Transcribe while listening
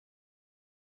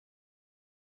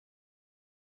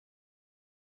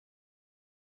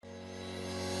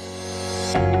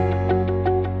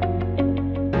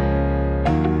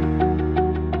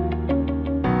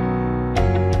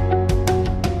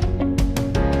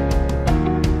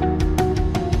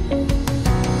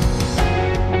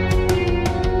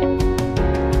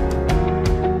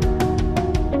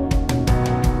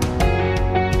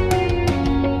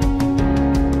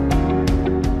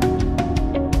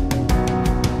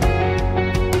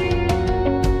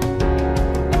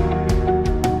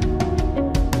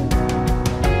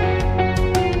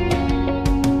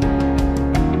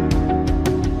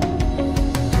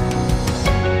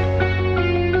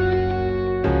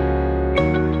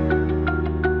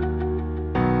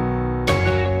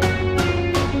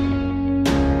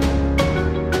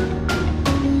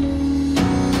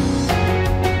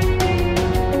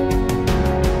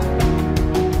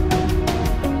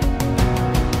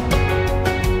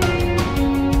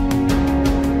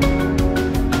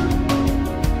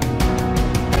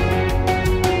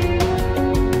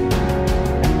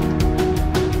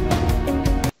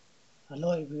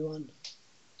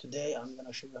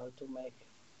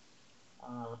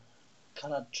uh,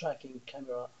 color tracking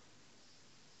camera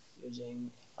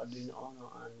using Arduino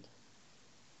Uno and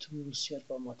two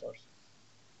servo motors.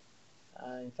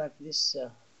 In fact, this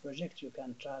project you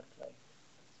can track like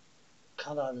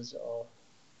colors, or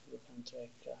you can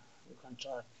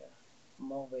track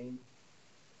moving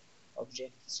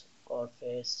objects or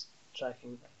face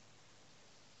tracking.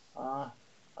 Uh,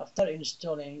 After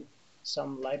installing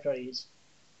some libraries,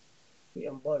 we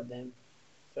import them.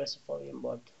 First of all, we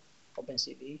import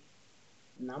opencv,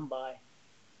 numpy,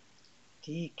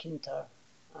 tkinter,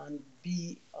 and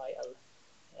pil.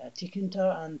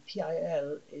 Tkinter and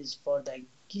pil is for the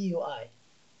GUI.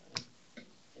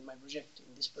 In my project,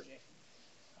 in this project,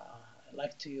 I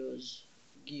like to use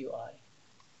GUI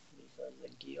because the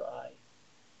GUI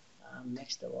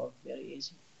makes the work very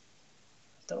easy.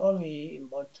 After all, we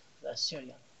import the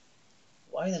serial.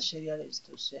 Why the serial is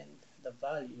to send the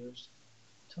values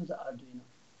to the Arduino.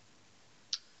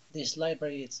 This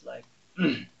library, it's like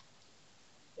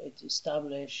it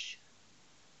establishes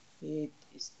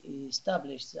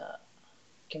the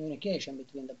communication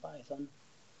between the Python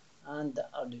and the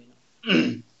Arduino.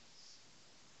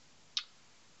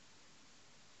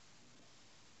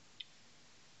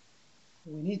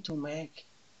 We need to make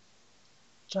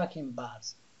tracking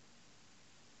bars,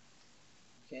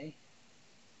 okay,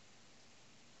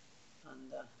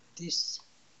 and this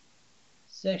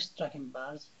 6 tracking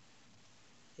bars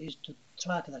is to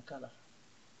track the color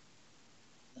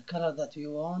that we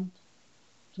want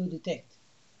to detect,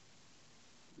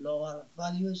 lower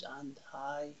values and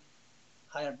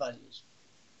higher values.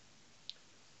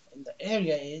 And the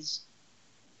area is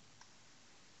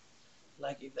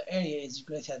like, if the area is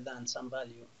greater than some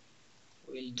value,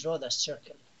 we'll draw the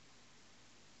circle,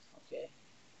 okay,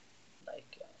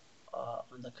 like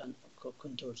on the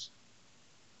contours.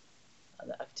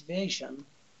 The activation,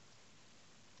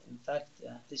 in fact,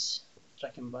 this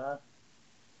tracking bar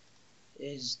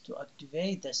is to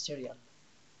activate the serial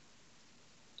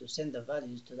to send the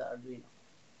values to the Arduino.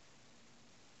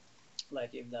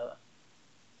 Like if the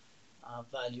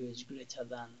value is greater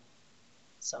than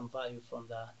some value from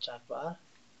the track bar,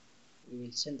 we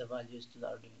will send the values to the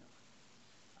Arduino.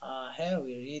 Here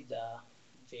we read the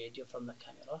video from the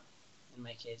camera. In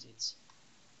my case, it's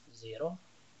 0.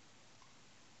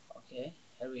 Okay,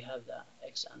 here we have the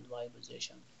X and Y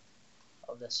position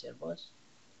of the servos.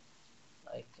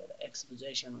 Like the X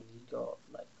position will go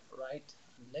like right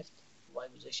and left, Y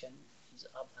position is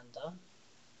up and down.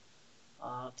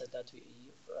 After that, we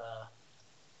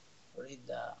read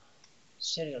the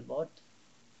serial board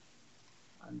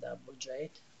and the baud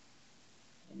rate.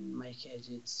 In my case,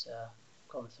 it's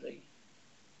COM3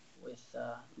 with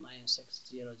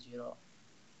 9600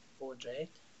 baud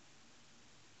rate.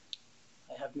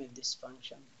 I have made this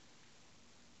function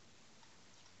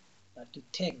to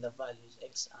take the values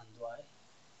X and Y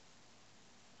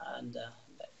and the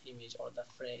image or the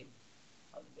frame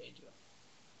of the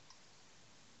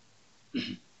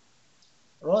video.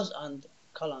 Rows and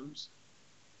columns,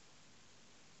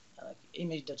 like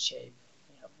image.shape,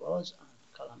 we have rows and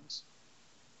columns.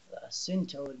 The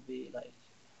center will be like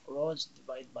rows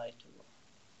divided by 2,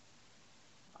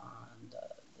 and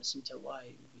the center Y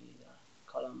will be the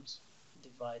columns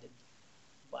divided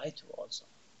by 2 also.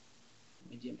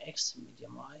 Medium X,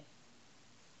 medium Y,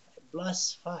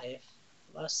 plus 5,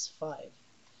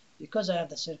 because I have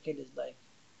the circle is like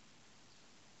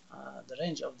the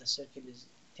range of the circle is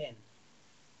 10.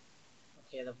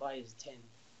 Okay, the Y is 10.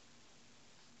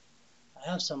 I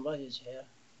have some values here.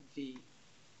 V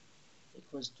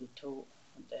equals to 2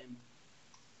 and M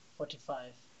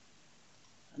 45,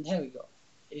 and here we go.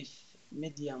 If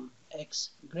medium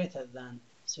X greater than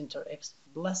center X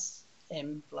plus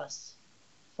M plus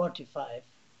 45,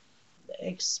 the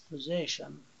X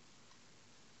position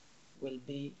will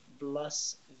be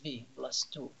plus V plus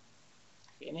 2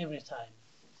 in every time.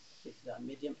 If the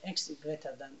medium X is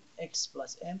greater than X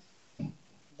plus M,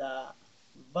 the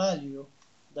value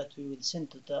that we will send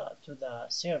to the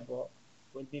servo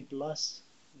will be plus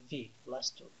V plus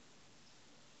 2.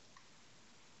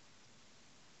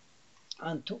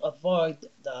 And to avoid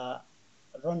the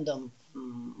random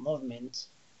movement,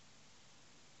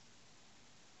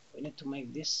 we need to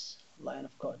make this line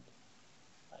of code.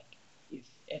 Like if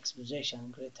X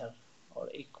position greater or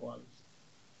equal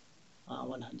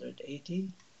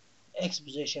 180, X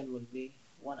position will be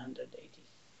 180.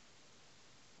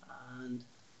 And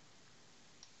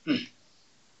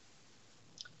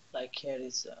like here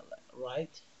is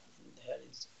right and here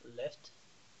is left.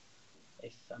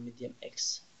 If medium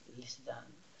X less than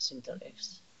center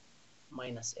X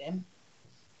minus M,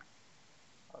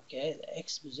 okay, the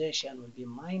X position will be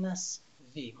minus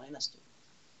V minus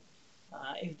 2.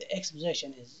 If the x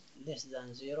position is less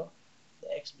than 0,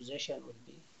 the x position will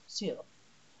be 0.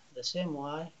 The same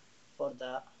way for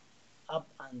the up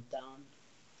and down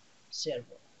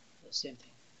servo, the same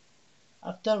thing.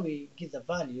 After we get the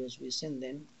values, we send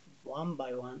them one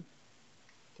by one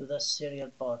to the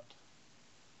serial port.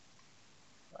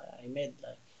 I made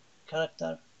like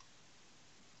character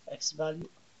x value,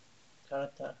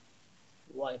 character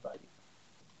y value,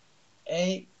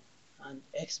 a and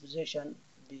x position,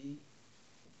 b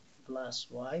plus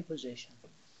y position.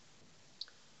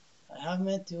 I have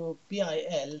made to PIL,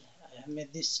 I have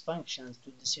made these functions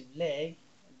to display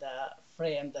the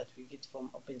frame that we get from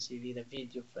opencv, the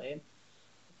video frame,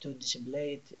 to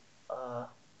display it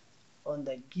on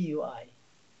the GUI.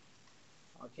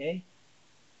 Okay,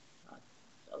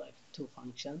 like two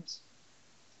functions,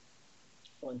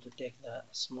 one to take the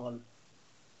small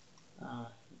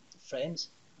frames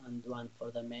and one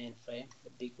for the main frame, the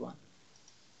big one.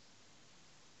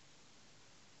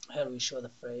 Here we show the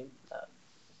frame,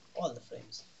 all the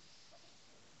frames.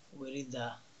 We read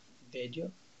the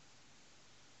video,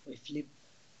 we flip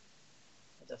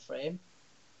the frame,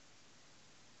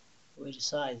 we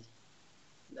resize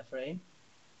the frame,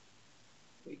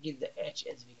 we give the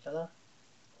HSV color.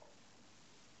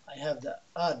 I have the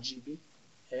RGB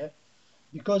here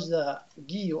because the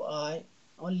GUI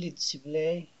only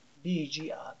display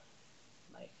BGR,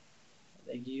 like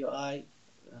the GUI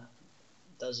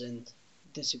doesn't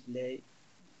display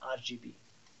RGB,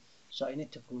 so I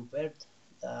need to convert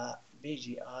the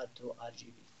BGR to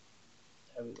RGB.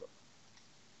 There we go.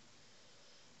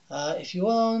 If you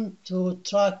want to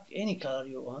track any color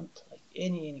you want, like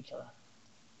any color,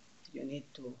 you need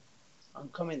to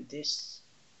uncomment these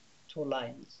two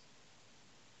lines,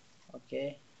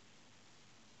 okay,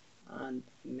 and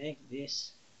make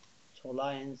these two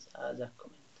lines as a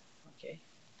comment. Okay,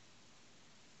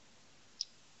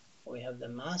 we have the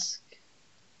mask,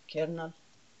 kernel,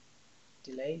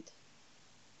 delayed,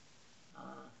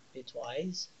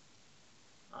 bitwise,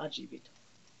 RGB2.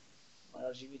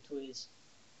 RGB2 is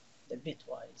the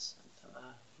bitwise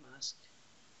mask.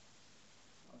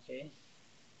 Okay,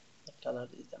 the color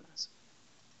is the mask.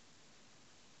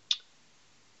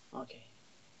 Okay,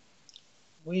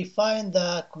 we find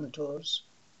the contours,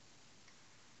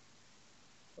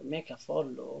 we make a for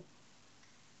loop.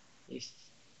 If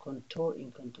contour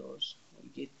in contours, we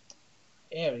get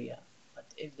area, but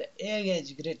if the area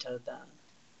is greater than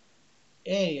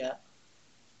area,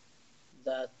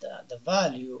 that the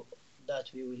value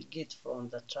that we will get from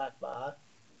the track bar,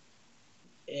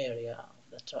 area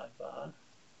of the track bar,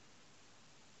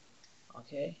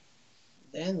 okay,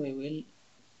 then we will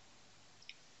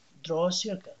draw a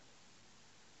circle.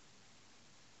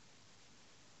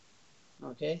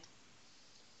 Okay,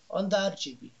 on the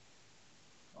RGB,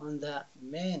 on the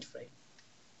main frame,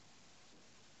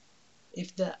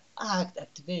 if the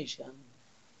activation,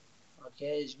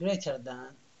 okay, is greater than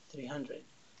 300,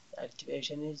 the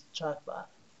activation is track bar,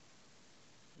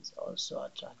 is also a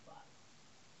track bar.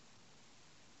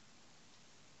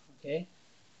 Okay,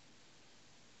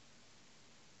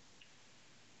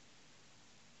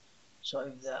 so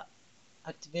if the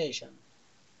activation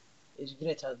is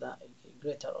greater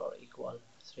or equal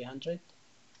 300,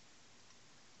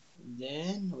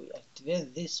 then we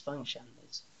activate this function.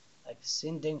 It's like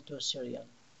sending to serial.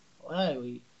 Why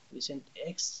we send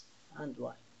x and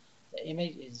y? The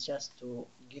image is just to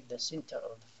give the center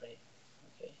of the frame.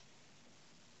 Okay,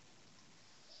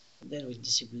 then we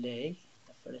display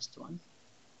the first one,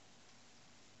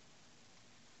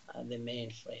 the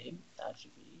main frame,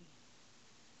 RGB,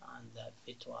 and the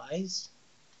bitwise,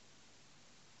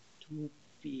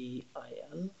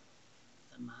 2PIL,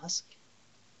 the mask.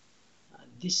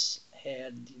 This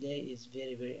here delay is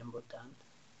very important.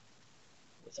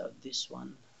 Without this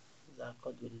one, the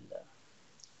code will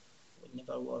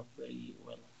never work very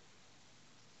well.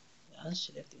 And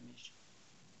select image.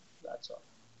 That's all.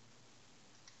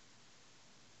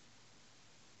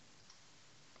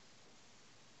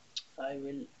 I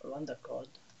will run the code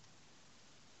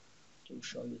to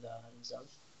show you the result.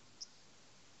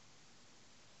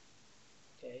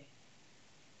 Okay.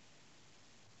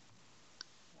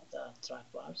 The track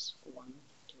bars 1,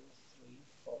 2, 3,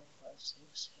 4, 5,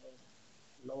 6. Here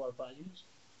the lower values,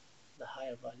 the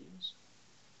higher values,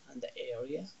 and the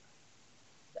area,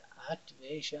 the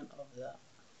activation of the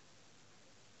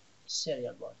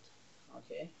serial board.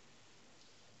 Okay.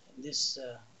 And this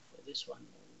this one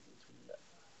it will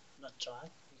not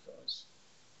track because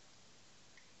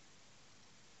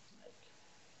like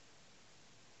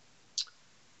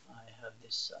I have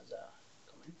this as a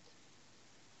comment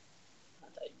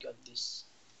and I got this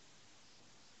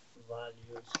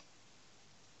values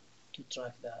to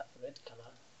track the red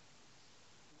color.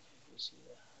 Okay, we see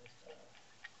the red color.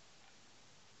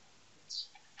 It's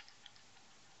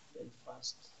very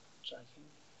fast tracking.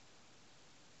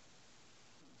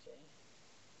 Okay,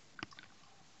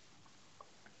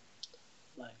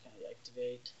 like I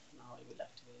activate, now I will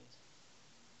activate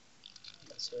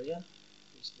the serial.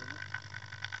 You see the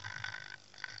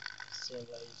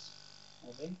servo is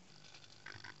moving, and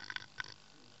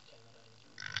the camera is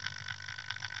moving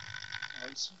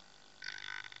also.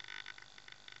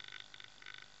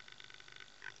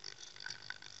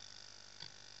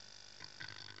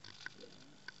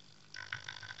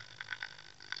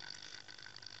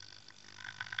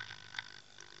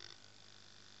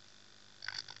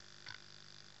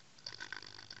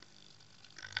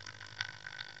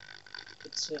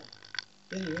 It's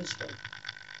very useful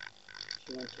if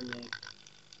you want to make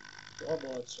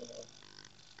robots or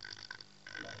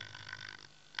like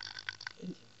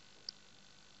anything.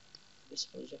 This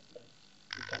project, like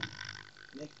you can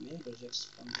make many projects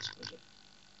from this project.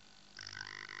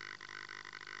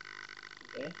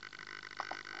 Okay,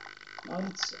 now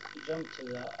let's jump to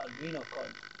the Arduino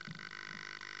code.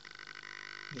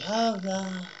 We have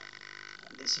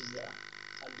this is the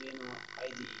Arduino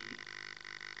IDE.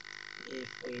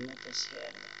 If we notice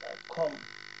here the COM,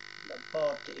 the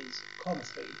port is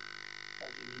COM3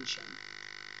 as we mentioned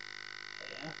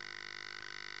here.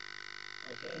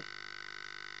 Okay,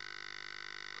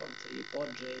 COM3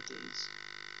 port rate is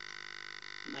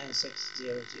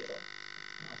 9600.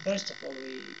 Now first of all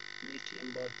we need to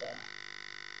import the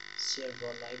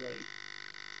servo library.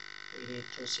 We need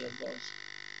two servos,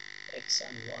 X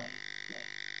and Y,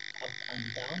 like up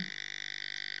and down,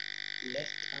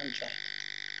 left and right.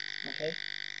 Okay,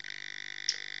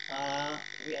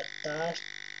 we attached,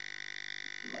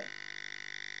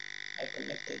 I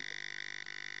connected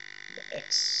the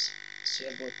X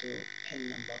servo to pin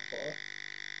number 4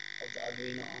 of the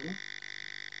Arduino Uno,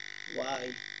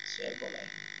 Y servo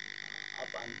like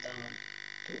up and down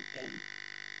to pin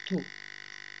 2.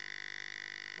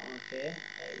 Okay,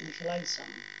 I initialize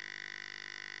some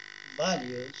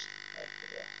values like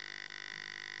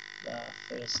the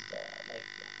first like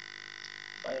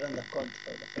if I run the code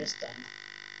for the first time,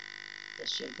 the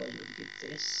servo will get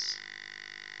this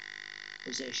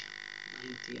position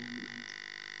 90 and 90.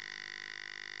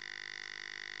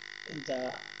 In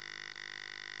the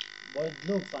void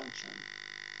loop function,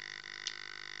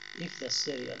 if the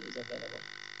serial is available,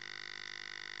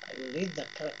 I will read the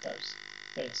characters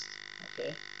first.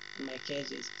 Okay, in my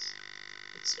case it's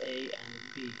A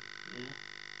and B. Yeah,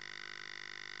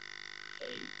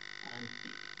 A and B.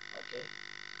 Okay,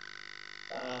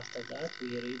 after that we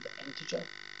read the integer.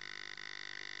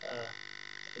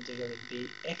 Integer will be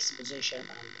X position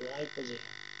and Y position.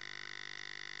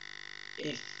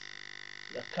 If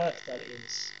the character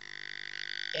is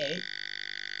A,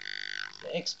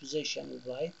 the X position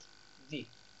will write V.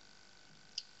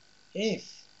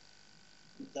 If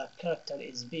the character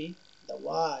is B, the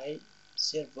Y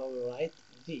servo will write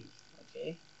V.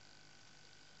 Okay,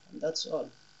 and that's all.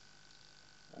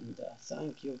 And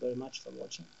thank you very much for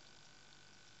watching.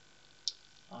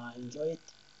 Enjoy it.